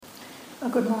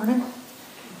Good morning.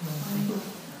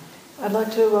 I'd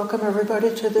like to welcome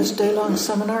everybody to this day-long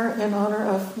seminar in honor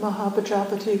of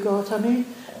Mahapajapati Gotami,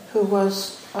 who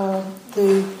was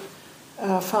the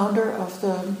founder of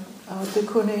the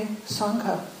Bhikkhuni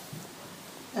Sangha,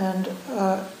 and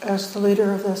as the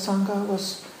leader of the Sangha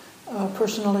was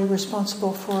personally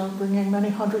responsible for bringing many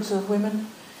hundreds of women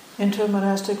into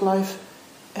monastic life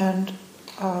and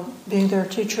being their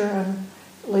teacher and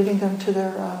leading them to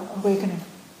their awakening.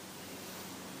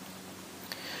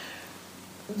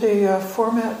 The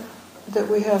format that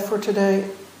we have for today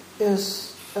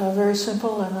is very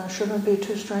simple and shouldn't be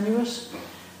too strenuous.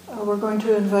 We're going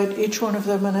to invite each one of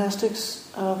the monastics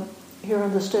here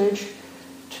on the stage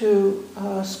to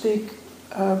speak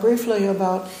briefly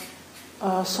about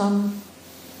some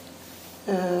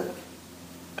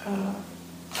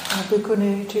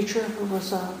Bhikkhuni teacher who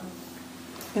was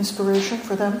inspiration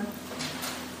for them.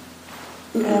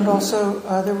 And also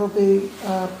there will be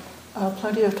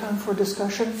plenty of time for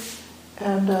discussion,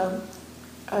 and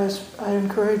I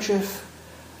encourage, if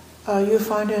you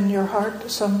find in your heart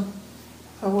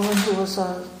a woman who was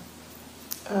a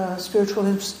spiritual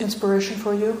inspiration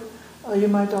for you, you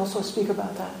might also speak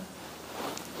about that.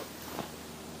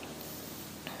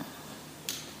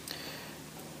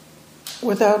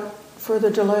 Without further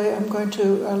delay, I'm going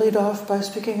to lead off by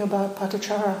speaking about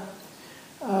Patacari,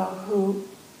 who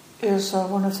is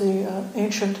one of the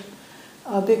ancient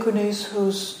Bhikkhunis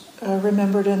who's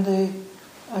remembered in the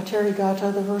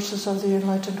Therigatha, the verses of the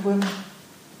enlightened women.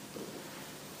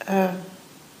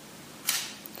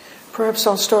 Perhaps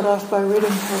I'll start off by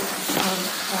reading her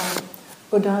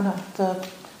Udana, the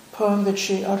poem that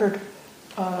she uttered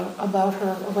about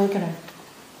her awakening.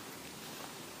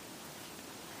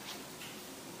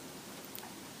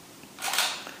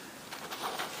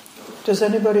 Does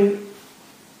anybody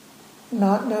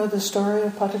not know the story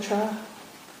of Patacari?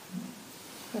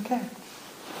 Okay.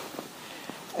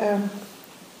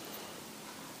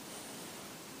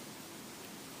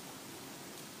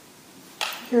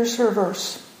 Here's her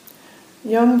verse.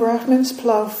 Young Brahmins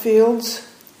plow fields,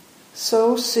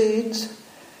 sow seeds,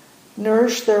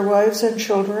 nourish their wives and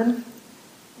children,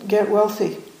 get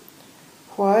wealthy.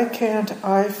 Why can't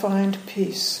I find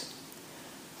peace?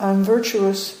 I'm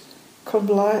virtuous,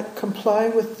 comply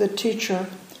with the teacher,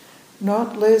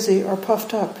 not lazy or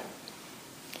puffed up.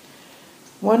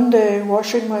 One day,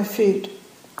 washing my feet,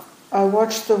 I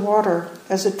watched the water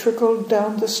as it trickled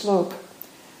down the slope.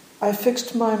 I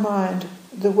fixed my mind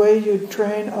the way you'd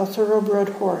train a thoroughbred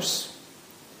horse.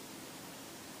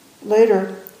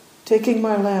 Later, taking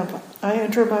my lamp, I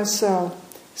enter my cell,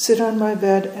 sit on my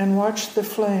bed, and watch the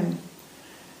flame.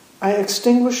 I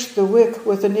extinguish the wick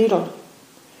with a needle.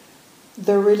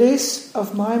 The release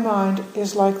of my mind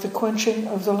is like the quenching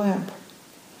of the lamp.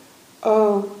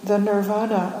 Oh, the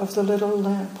nirvana of the little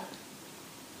lamp.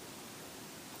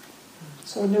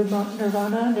 So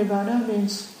nirvana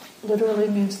literally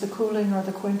means the cooling or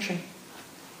the quenching.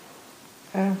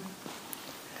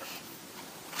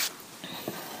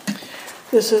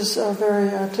 This is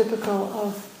very typical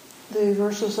of the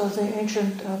verses of the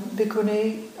ancient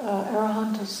Bhikkhuni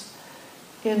Arahantas,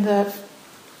 in that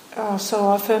so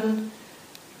often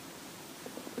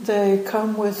they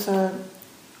come with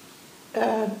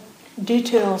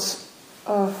details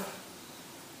of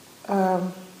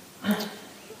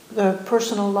the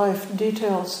personal life,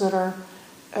 details that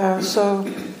are so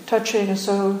touching and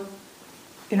so,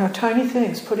 tiny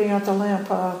things, putting out the lamp,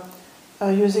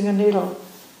 using a needle,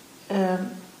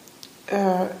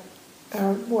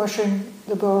 washing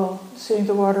the bowl, seeing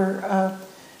the water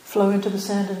flow into the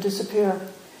sand and disappear.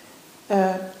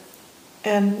 And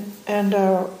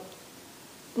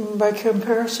by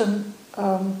comparison,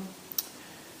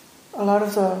 a lot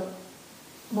of the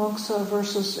monks'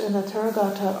 verses in the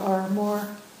Therigatha are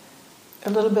a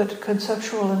little bit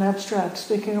conceptual and abstract,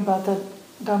 speaking about the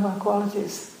Dhamma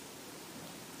qualities.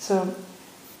 So,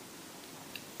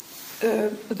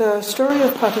 the story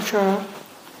of Patacari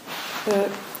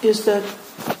is that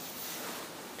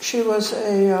she was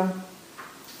a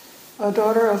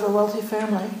daughter of a wealthy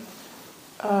family.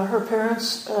 Her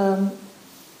parents, and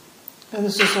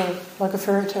this is like a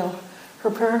fairy tale, her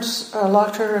parents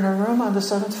locked her in a room on the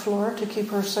 7th floor to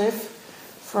keep her safe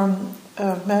from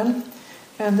men,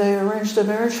 and they arranged a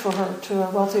marriage for her to a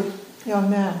wealthy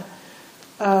young man.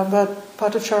 But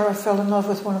Patacari fell in love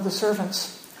with one of the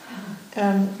servants,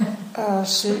 and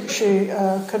she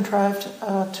contrived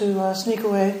to sneak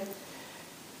away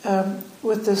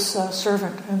with this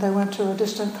servant, and they went to a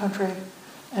distant country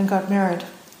and got married.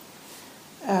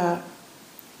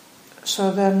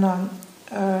 So then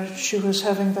she was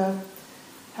having the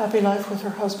happy life with her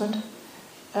husband,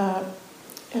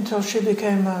 until she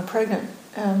became pregnant.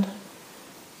 And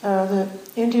the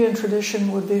Indian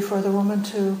tradition would be for the woman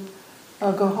to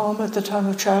go home at the time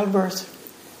of childbirth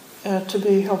to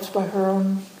be helped by her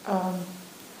own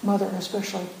mother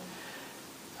especially.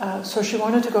 So she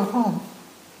wanted to go home.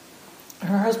 And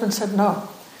her husband said no.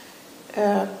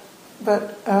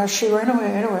 But she ran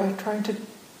away anyway, trying to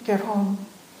get home.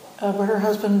 But her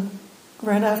husband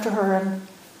ran after her and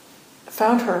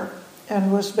found her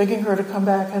and was begging her to come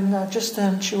back. And just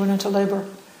then she went into labor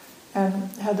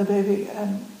and had the baby,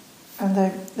 and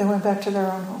they went back to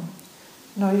their own home.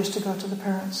 No use to go to the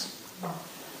parents.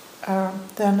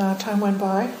 Then time went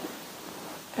by,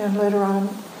 and later on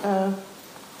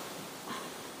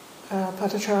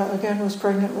Patacari again was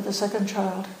pregnant with a second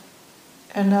child,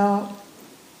 and now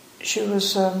she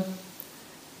was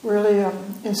really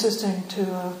insisting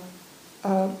to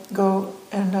go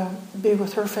and be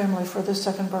with her family for this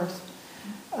second birth.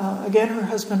 Again, her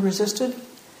husband resisted.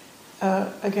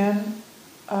 Again,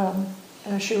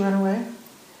 she ran away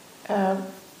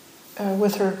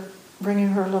with her, bringing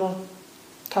her little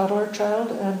toddler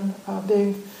child and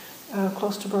being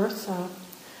close to birth.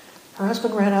 Her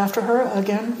husband ran after her,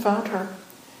 again found her.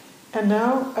 And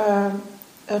now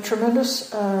a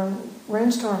tremendous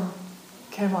rainstorm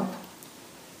came up.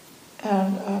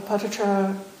 And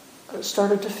Patacari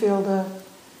started to feel the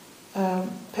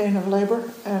pain of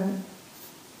labor and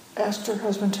asked her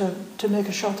husband to make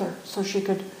a shelter so she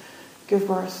could give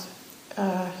birth.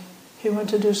 He went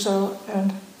to do so,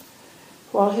 and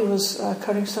while he was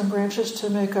cutting some branches to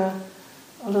make a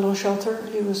little shelter,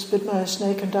 he was bit by a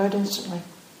snake and died instantly.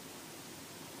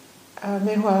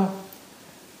 Meanwhile,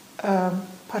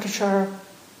 Patacari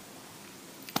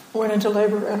went into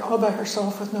labor and all by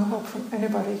herself with no help from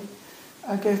anybody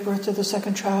gave birth to the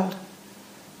second child.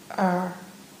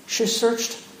 She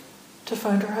searched to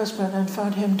find her husband and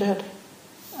found him dead.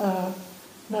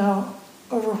 Now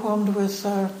overwhelmed with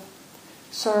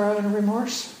sorrow and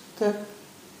remorse that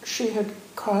she had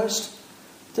caused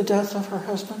the death of her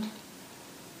husband,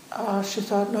 she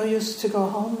thought, no use to go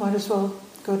home, might as well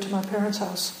go to my parents'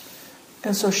 house.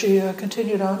 And so she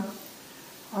continued on.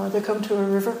 They come to a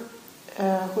river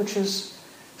which is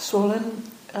swollen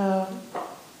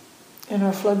in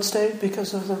a flood state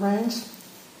because of the rains.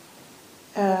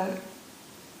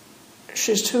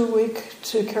 She's too weak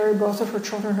to carry both of her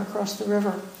children across the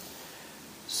river.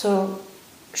 So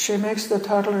she makes the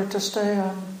toddler to stay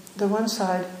on the one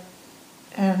side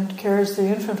and carries the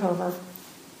infant over,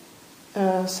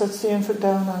 sets the infant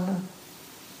down on a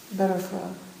bed of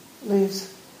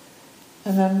leaves,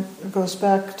 and then goes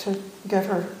back to get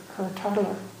her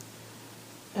toddler.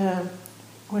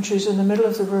 When she's in the middle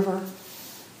of the river,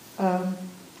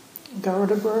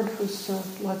 Garuda bird, who's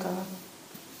like an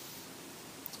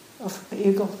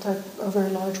eagle type, a very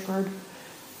large bird,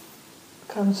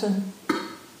 comes and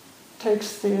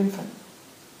takes the infant,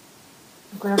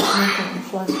 grabs the infant and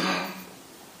flies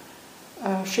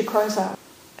away. She cries out,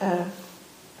 and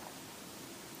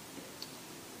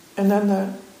then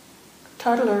the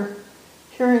toddler,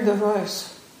 hearing the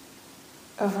voice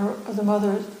of the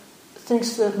mother,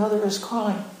 thinks that mother is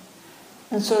calling,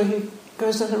 and so he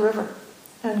goes in the river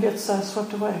and gets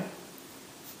swept away.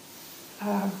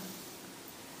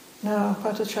 Now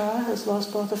Patacari has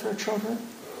lost both of her children.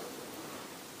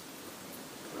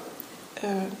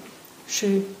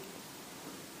 She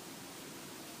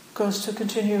goes to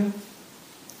continue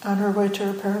on her way to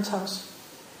her parents' house.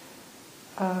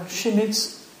 She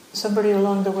meets somebody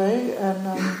along the way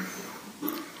and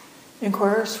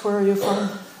inquires, where are you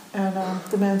from? And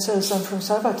the man says, I'm from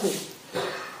Savatthi.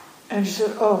 And she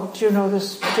said, oh, do you know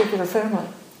this particular family?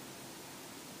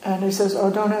 And he says,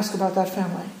 oh, don't ask about that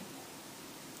family.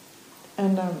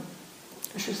 And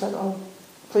she said, oh,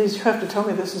 please, you have to tell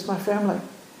me this is my family.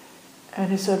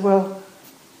 And he said, well,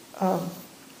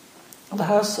 the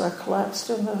house collapsed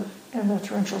in the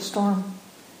torrential storm,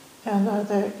 and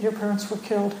your parents were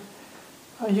killed.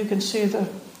 You can see the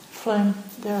flame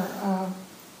there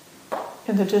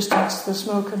in the distance, the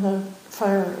smoke and the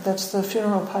fire. That's the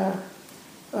funeral pyre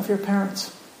of your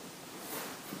parents.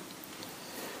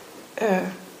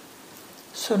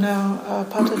 So now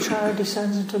Patacari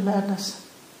descends into madness.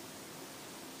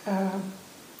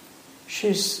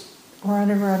 She's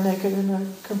running around naked in a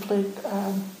complete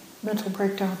mental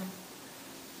breakdown.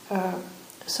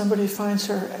 Somebody finds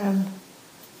her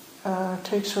and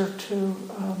takes her to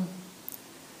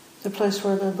the place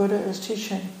where the Buddha is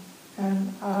teaching,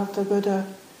 and the Buddha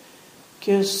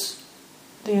gives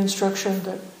the instruction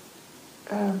that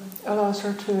allows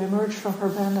her to emerge from her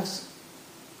madness.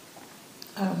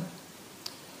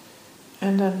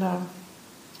 And then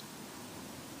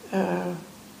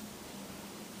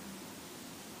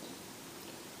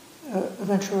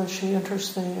eventually she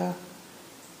enters the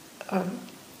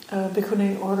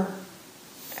Bhikkhuni order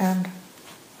and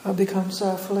becomes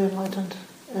fully enlightened,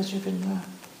 as you can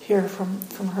hear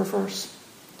from her verse.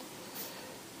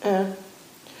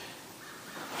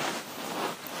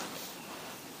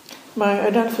 My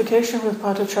identification with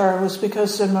Patacari was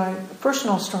because in my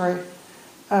personal story,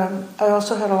 I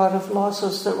also had a lot of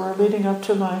losses that were leading up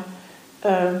to my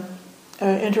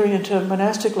entering into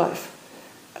monastic life.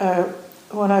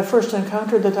 When I first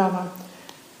encountered the Dhamma,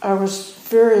 I was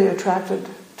very attracted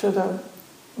to the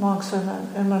monks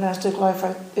and monastic life.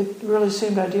 It really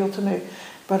seemed ideal to me,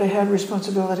 but I had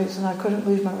responsibilities and I couldn't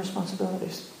leave my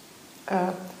responsibilities.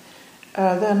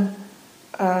 Then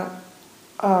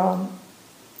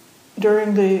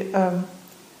during the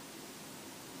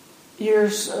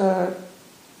years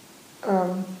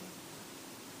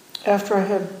after I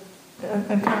had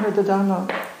encountered the Dhamma,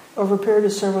 over a period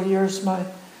of several years, my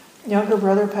younger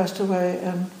brother passed away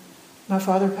and my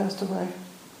father passed away.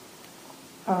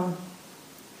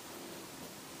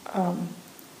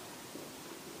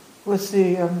 With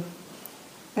the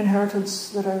inheritance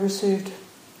that I received,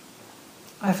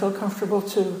 I felt comfortable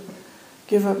to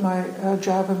give up my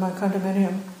job in my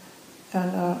condominium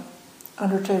and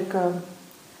undertake a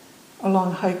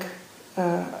long hike,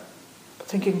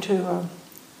 thinking to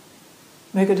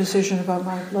make a decision about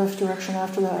my life direction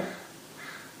after that.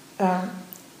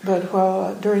 But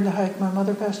while during the hike, my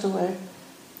mother passed away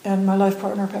and my life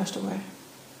partner passed away.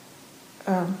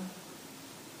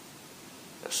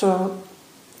 So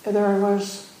there I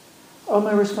was. All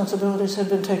my responsibilities had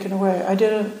been taken away. I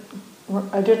didn't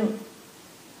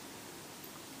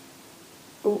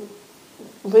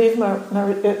leave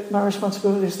my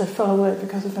responsibilities. They fell away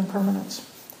because of impermanence.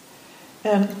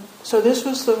 And so this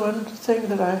was the one thing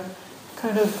that I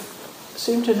kind of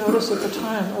seemed to notice at the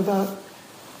time about,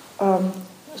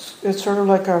 it's sort of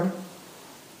like a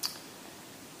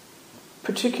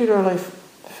particularly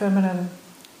feminine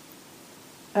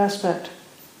aspect.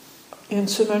 In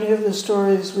so many of the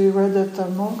stories we read that the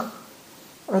monk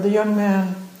or the young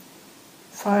man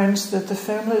finds that the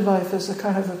family life is a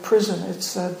kind of a prison.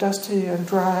 It's dusty and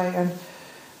dry and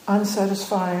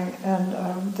unsatisfying,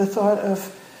 and the thought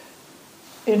of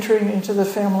entering into the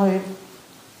family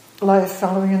life,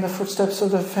 following in the footsteps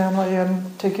of the family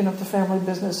and taking up the family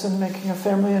business and making a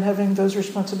family and having those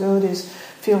responsibilities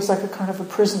feels like a kind of a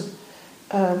prison,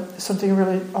 something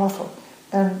really awful.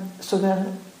 And so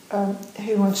then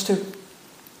he wants to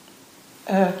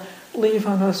leave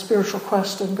on a spiritual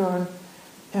quest and go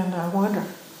and wander.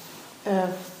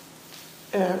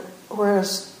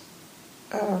 Whereas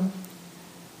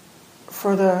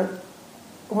for the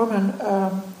woman,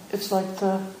 it's like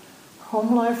the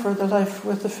home life or the life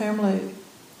with the family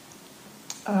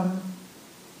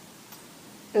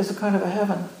is a kind of a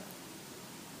heaven.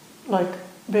 Like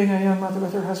being a young mother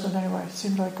with her husband anyway. It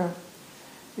seemed like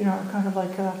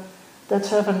that's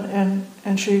heaven.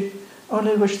 And she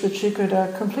only wished that she could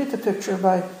complete the picture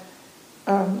by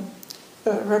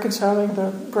reconciling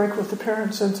the break with the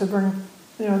parents and to bring,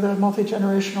 the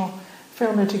multi-generational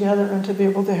family together and to be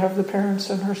able to have the parents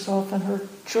and herself and her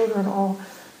children all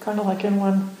kind of like in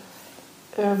one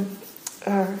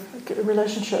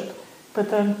relationship. But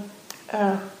then,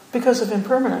 because of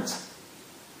impermanence,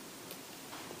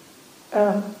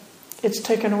 it's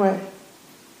taken away.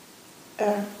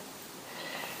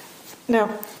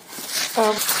 Now,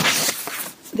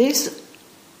 these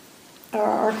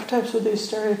archetypes or these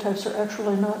stereotypes are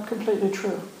actually not completely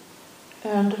true.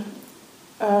 And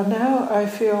now I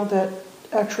feel that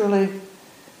actually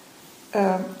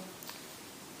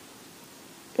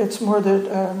it's more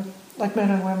that like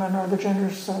men and women or the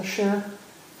genders share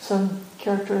some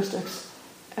characteristics.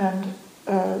 And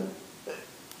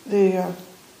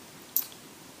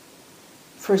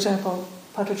for example,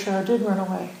 Patacari did run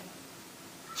away.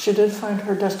 She did find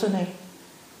her destiny,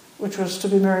 which was to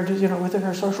be married, within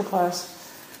her social class,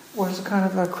 was kind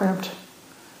of a cramped,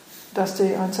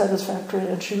 dusty, unsatisfactory,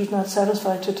 and she was not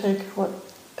satisfied to take what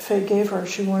fate gave her.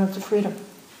 She wanted the freedom.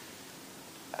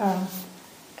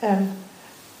 And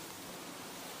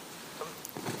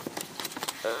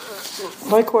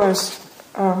likewise,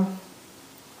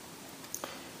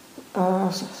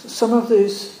 some of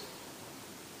these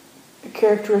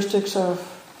characteristics of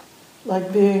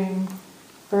like being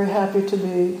very happy to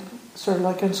be sort of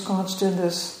like ensconced in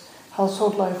this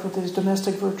household life with these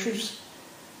domestic virtues,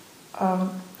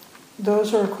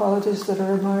 those are qualities that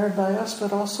are admired by us,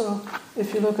 but also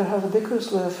if you look at how the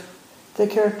bhikkhus live, the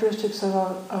characteristics of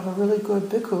a really good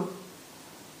bhikkhu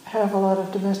have a lot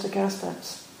of domestic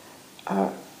aspects.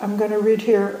 I'm going to read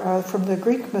here from the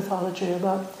Greek mythology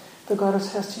about the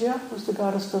goddess Hestia, who's the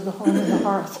goddess of the home and the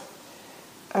hearth.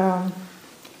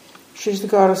 She's the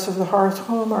goddess of the hearth,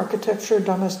 home, architecture,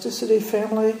 domesticity,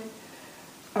 family,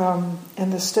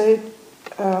 and the state.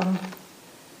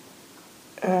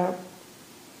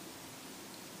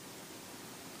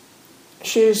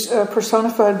 She's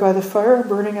personified by the fire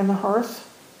burning in the hearth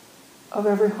of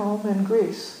every home in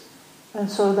Greece. And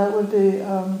so that would be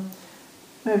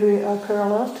maybe a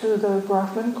parallel to the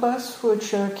Brahmin class,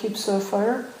 which keeps a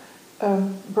fire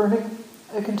burning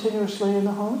continuously in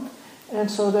the home. And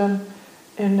so then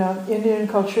in Indian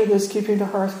culture, this keeping the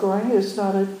hearth going is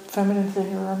not a feminine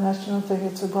thing or a masculine thing,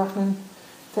 it's a Brahmin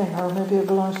thing, or maybe it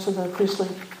belongs to the priestly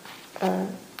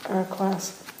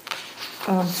class.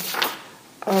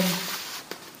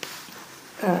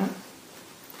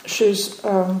 She's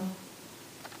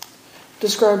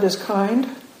described as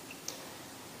kind,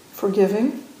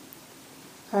 forgiving,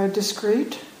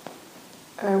 discreet,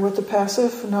 with a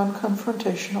passive,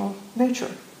 non-confrontational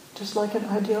nature, just like an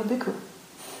ideal bhikkhu.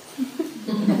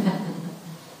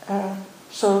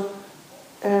 So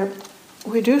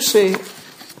we do see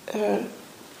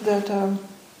that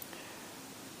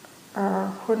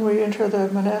when we enter the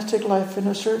monastic life in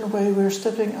a certain way, we're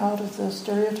stepping out of the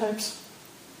stereotypes.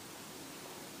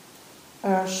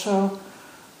 So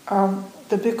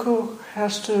the bhikkhu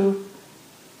has to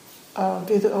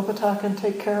be the upataka and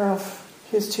take care of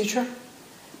his teacher,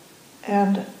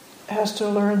 and has to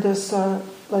learn this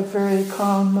very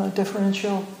calm,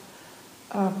 differential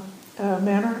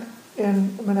manner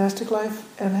in monastic life,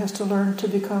 and has to learn to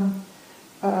become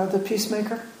the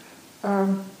peacemaker,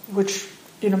 which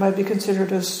might be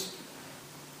considered as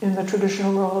in the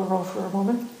traditional role for a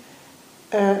woman.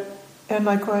 And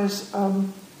likewise,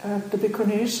 the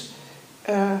bhikkhunis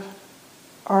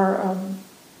are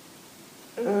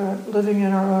living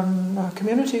in our own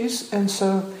communities, and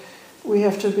so we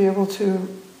have to be able to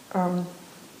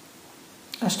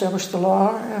establish the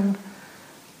law, and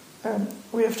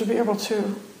we have to be able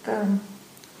to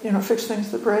fix things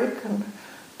that break, and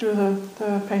do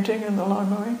the painting and the lawn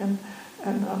mowing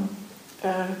and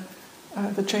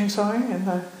the chainsawing and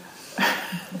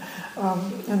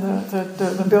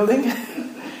the building,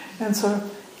 and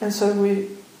so we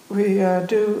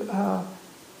do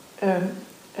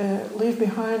leave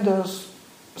behind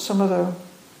some of the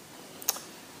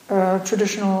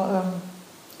traditional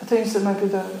things that might be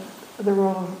the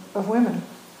role of women.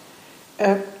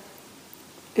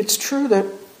 It's true that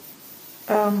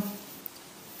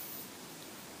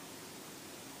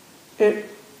it,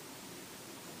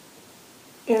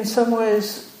 in some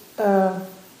ways, our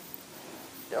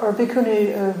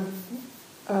bhikkhuni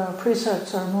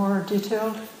precepts are more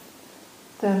detailed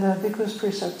than the bhikkhu's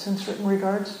precepts in certain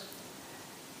regards.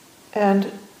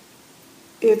 And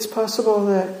it's possible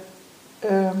that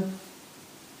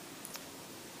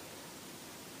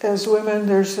as women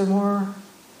there's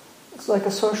it's like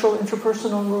a social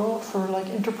interpersonal rule for like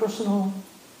interpersonal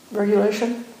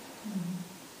regulation. Mm-hmm.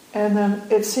 And then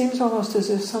it seems almost as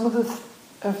if some of the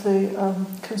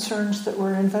concerns that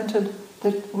were invented,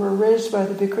 that were raised by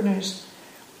the bhikkhunis,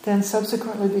 then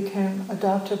subsequently became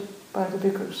adopted by the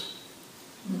bhikkhus.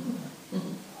 Mm-hmm.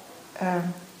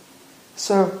 Mm-hmm.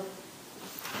 So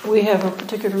we have a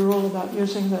particular rule about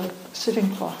using the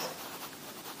sitting cloth.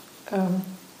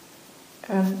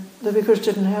 And the bhikkhus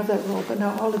didn't have that rule, but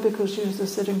now all the bhikkhus use the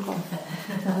sitting cloth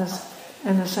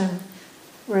in the same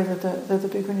way that the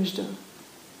bhikkhunis do.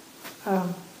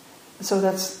 So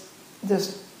that's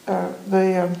this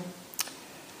the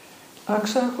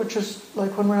angsa, which is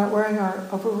like when we're not wearing our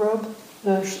upper robe,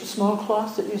 the small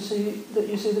cloth that you see the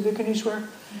bhikkhunis wear.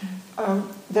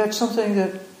 Mm-hmm. That's something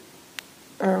that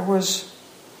was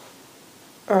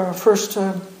first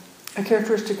a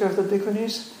characteristic of the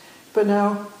bhikkhunis, but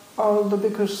now all the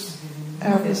bhikkhus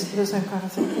have the same kind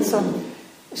of thing.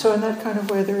 So in that kind of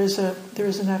way, there is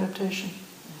an adaptation.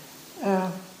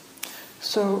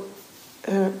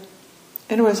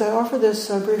 Anyways, I offer this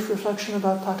brief reflection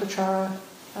about Patacari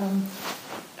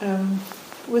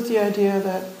with the idea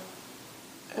that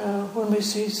when we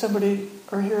see somebody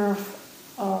or hear of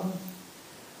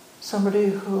somebody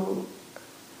who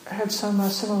had some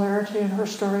similarity in her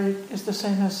story is the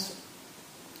same as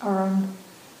our own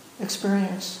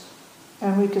experience,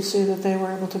 and we could see that they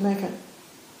were able to make it,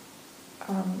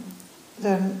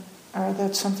 then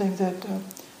that's something that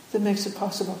makes it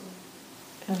possible.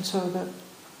 And so that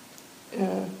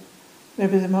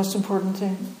maybe the most important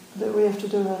thing that we have to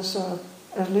do as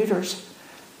leaders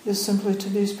is simply to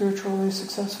be spiritually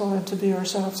successful and to be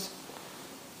ourselves.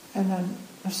 And then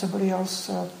if somebody else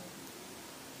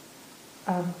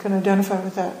can identify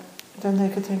with that, then they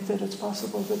could think that it's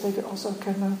possible that they also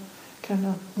can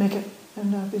make it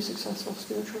and be successful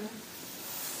spiritually.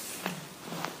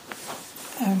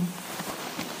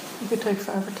 take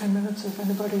 5 or 10 minutes if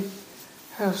anybody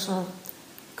has a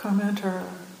comment or a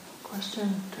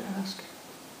question to ask.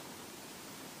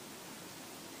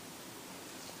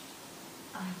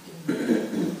 I do.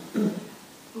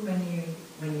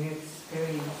 When you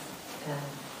experience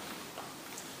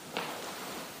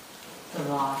the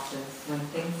losses, when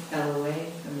things fell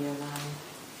away from your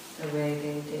life the way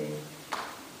they did,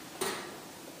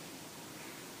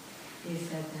 you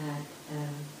said that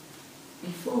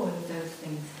before those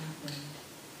things happened,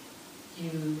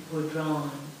 you were drawn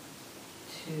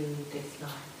to this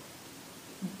life,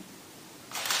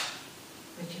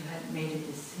 but you hadn't made a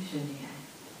decision yet.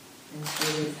 And so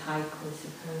this hike was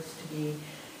supposed to be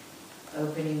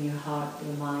opening your heart,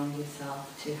 your mind,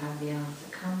 yourself to have the answer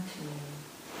come to you.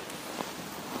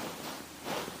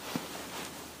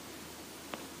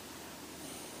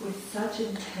 With such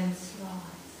intense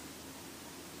loss,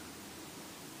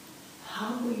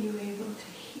 how were you able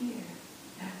to hear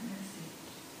that message?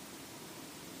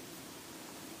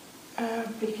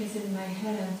 Because in my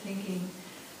head I'm thinking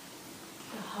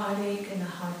the heartache and the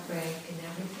heartbreak and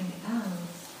everything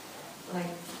else,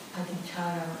 like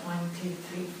Patacari, 1, 2,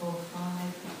 3, 4,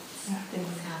 5,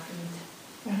 things happened,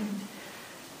 and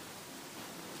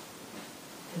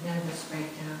the nervous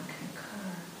breakdown can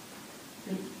occur.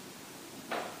 But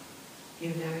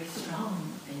you're very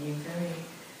strong and you're very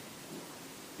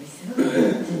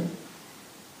resilient,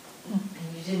 and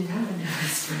you didn't have a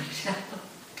nervous breakdown.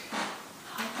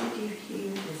 How did you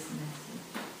hear this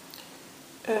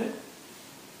message?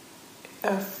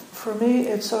 For me,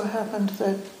 it so happened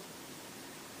that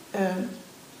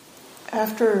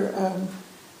after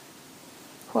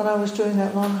when I was doing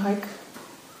that long hike,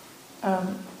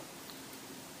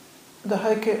 the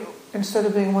hike, instead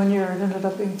of being 1 year, it ended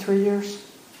up being 3 years.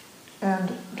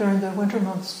 And during the winter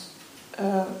months,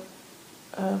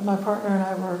 my partner and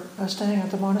I were staying at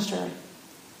the monastery,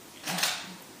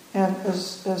 and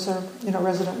as a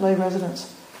lay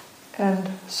residents. And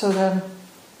so then,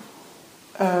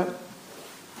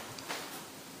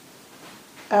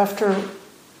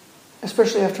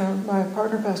 especially after my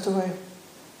partner passed away,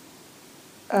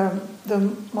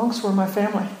 the monks were my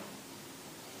family.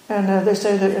 And they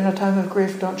say that in a time of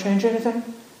grief, don't change anything,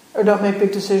 or don't make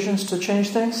big decisions to change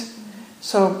things.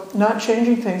 So not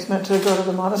changing things meant to go to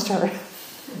the monastery.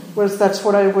 That's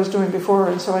what I was doing before,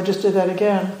 and so I just did that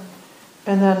again.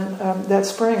 And then that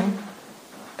spring,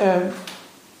 I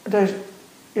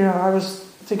was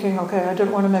thinking, okay, I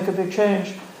didn't want to make a big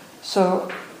change,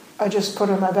 so I just put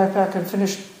on my backpack and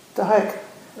finished the hike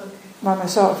by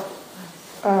myself.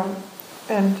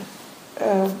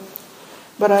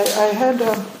 But I had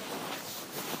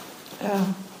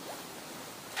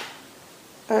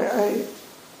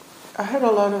I had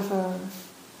a lot of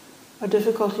a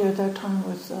difficulty at that time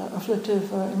with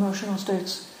afflictive emotional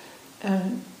states,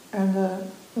 and the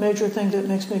major thing that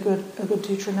makes me a good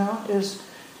teacher now is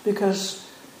because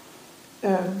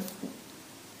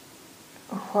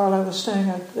while I was staying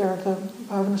there at the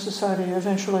Bhavana Society,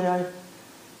 eventually I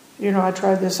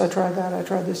tried this, I tried that, I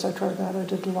tried this, I tried that. I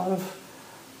did a lot of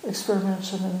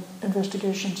experiments and then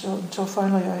investigations until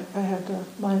finally I had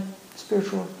my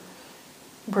spiritual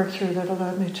breakthrough that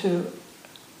allowed me to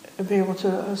be able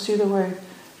to see the way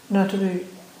not to be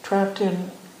trapped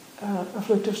in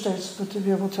afflictive states, but to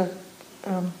be able to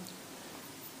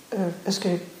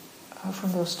escape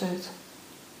from those states.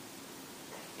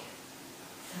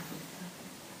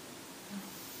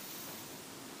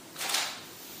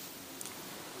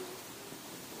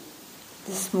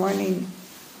 This morning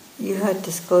you had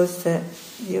disclosed that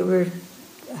you were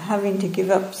having to give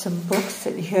up some books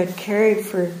that you had carried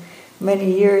for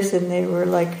many years, and they were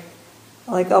like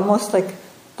almost like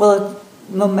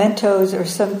mementos or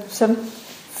some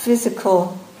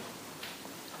physical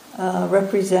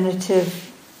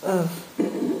representative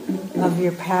of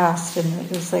your past, and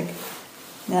it was like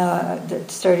now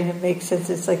it's starting to make sense.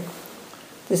 It's like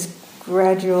this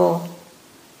gradual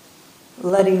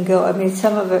letting go. I mean,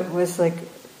 some of it was like,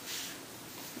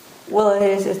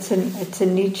 it's a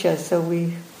Nietzsche, so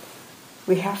we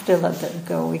have to let that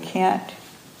go. We can't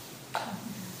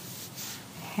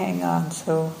hang on.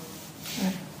 So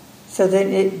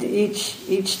then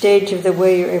each stage of the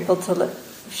way you're able to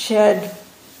shed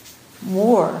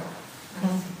more.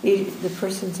 The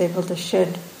person's able to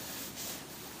shed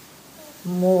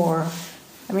more.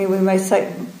 I mean,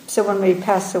 someone may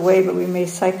pass away, but we may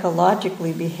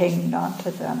psychologically be hanging on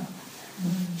to them,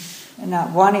 and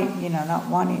not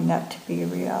wanting that to be a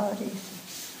reality.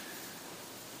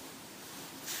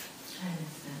 I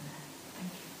understand that.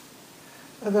 Thank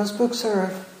you. Those books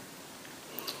are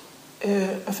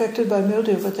affected by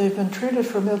mildew, but they've been treated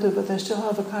for mildew, but they still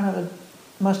have a kind of a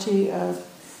musty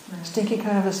stinky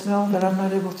kind of a smell that I'm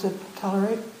not able to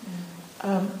tolerate.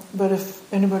 But if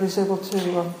anybody's able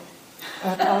to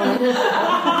tolerate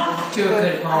to a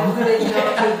good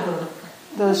home.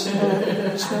 those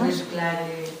smells,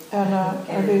 and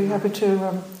I'd be happy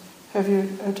to have you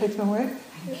take them away.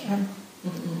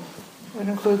 It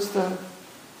includes the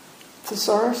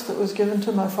thesaurus that was given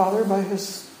to my father by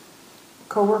his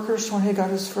co-workers when he got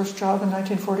his first job in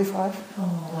 1945.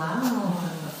 Oh, wow.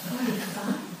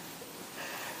 45?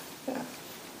 Yeah.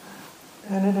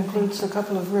 And it includes a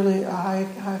couple of really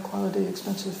high quality,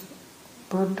 expensive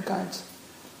bird guides.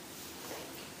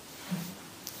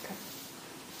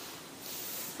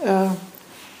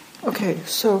 Okay,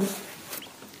 so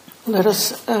let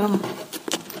us...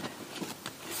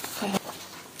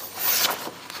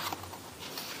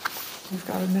 we've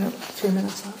got 3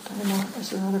 minutes left. Any more? Is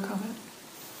there another comment?